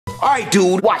Alright,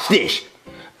 dude, watch this.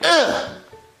 You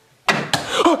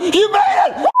made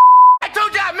it! I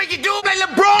told you I'd make you do it like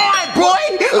LeBron,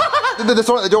 boy! There's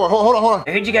someone at the door. Hold on.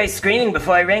 I heard you guys screaming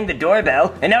before I rang the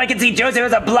doorbell, and now I can see Joseph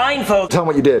has a blindfold. Tell him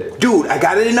what you did. Dude, I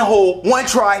got it in the hole. One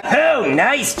try. Oh,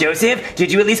 nice, Joseph.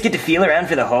 Did you at least get to feel around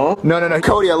for the hole? No.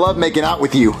 Cody, I love making out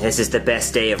with you. This is the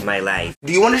best day of my life.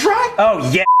 Do you want to try? Oh,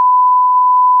 yeah.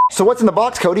 So what's in the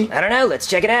box, Cody? I don't know. Let's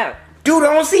check it out. Dude,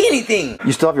 I don't see anything.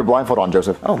 You still have your blindfold on,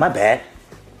 Joseph. Oh, my bad.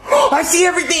 I see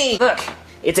everything. Look,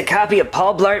 it's a copy of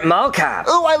Paul Blart Mall Cop.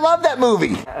 Oh, I love that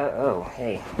movie. Oh,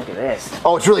 hey, look at this.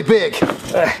 Oh, it's really big.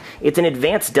 It's an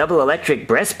advanced double electric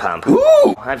breast pump.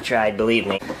 Ooh. I've tried, believe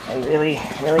me. I really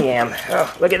am.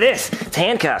 Oh, look at this. It's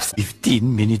handcuffs.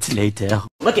 15 minutes later.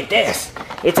 Look at this.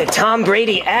 It's a Tom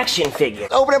Brady action figure.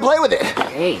 Open and play with it.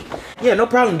 Hey, Yeah, no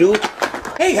problem, dude.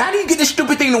 Hey, how do you get this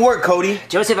stupid thing to work, Cody?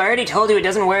 Joseph, I already told you it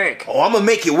doesn't work. Oh, I'm gonna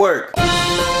make it work.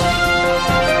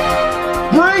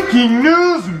 Breaking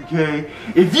news, okay?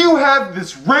 If you have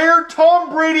this rare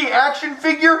Tom Brady action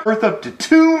figure worth up to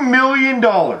 $2 million.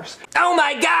 Oh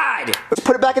my God! Let's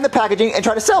put it back in the packaging and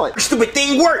try to sell it. Stupid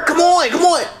thing work. Come on.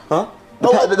 Huh?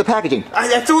 The packaging.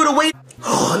 I threw it away.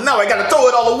 Oh, now I gotta throw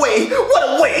it all away.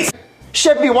 What a waste.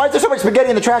 Chevy, why is there so much spaghetti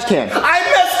in the trash can? I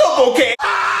messed up, okay?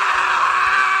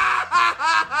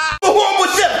 A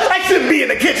horrible chef. I shouldn't be in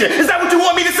the kitchen. Is that what you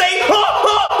want me to say?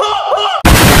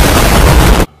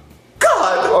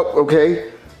 God. Oh,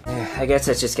 okay. I guess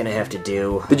that's just gonna have to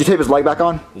do. Did you tape his leg back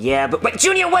on? Yeah, but wait,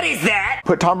 Junior, what is that?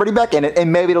 Put Tom Brady back in it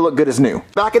and maybe it'll look good as new.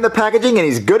 Back in the packaging and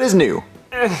he's good as new.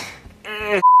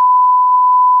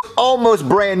 Almost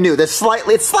brand new. It's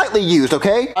slightly used,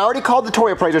 okay? I already called the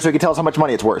toy appraiser so he can tell us how much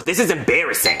money it's worth. This is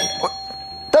embarrassing.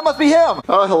 That must be him.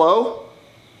 Hello?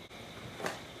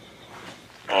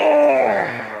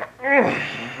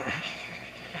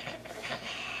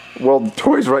 Well, the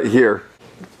toy's right here.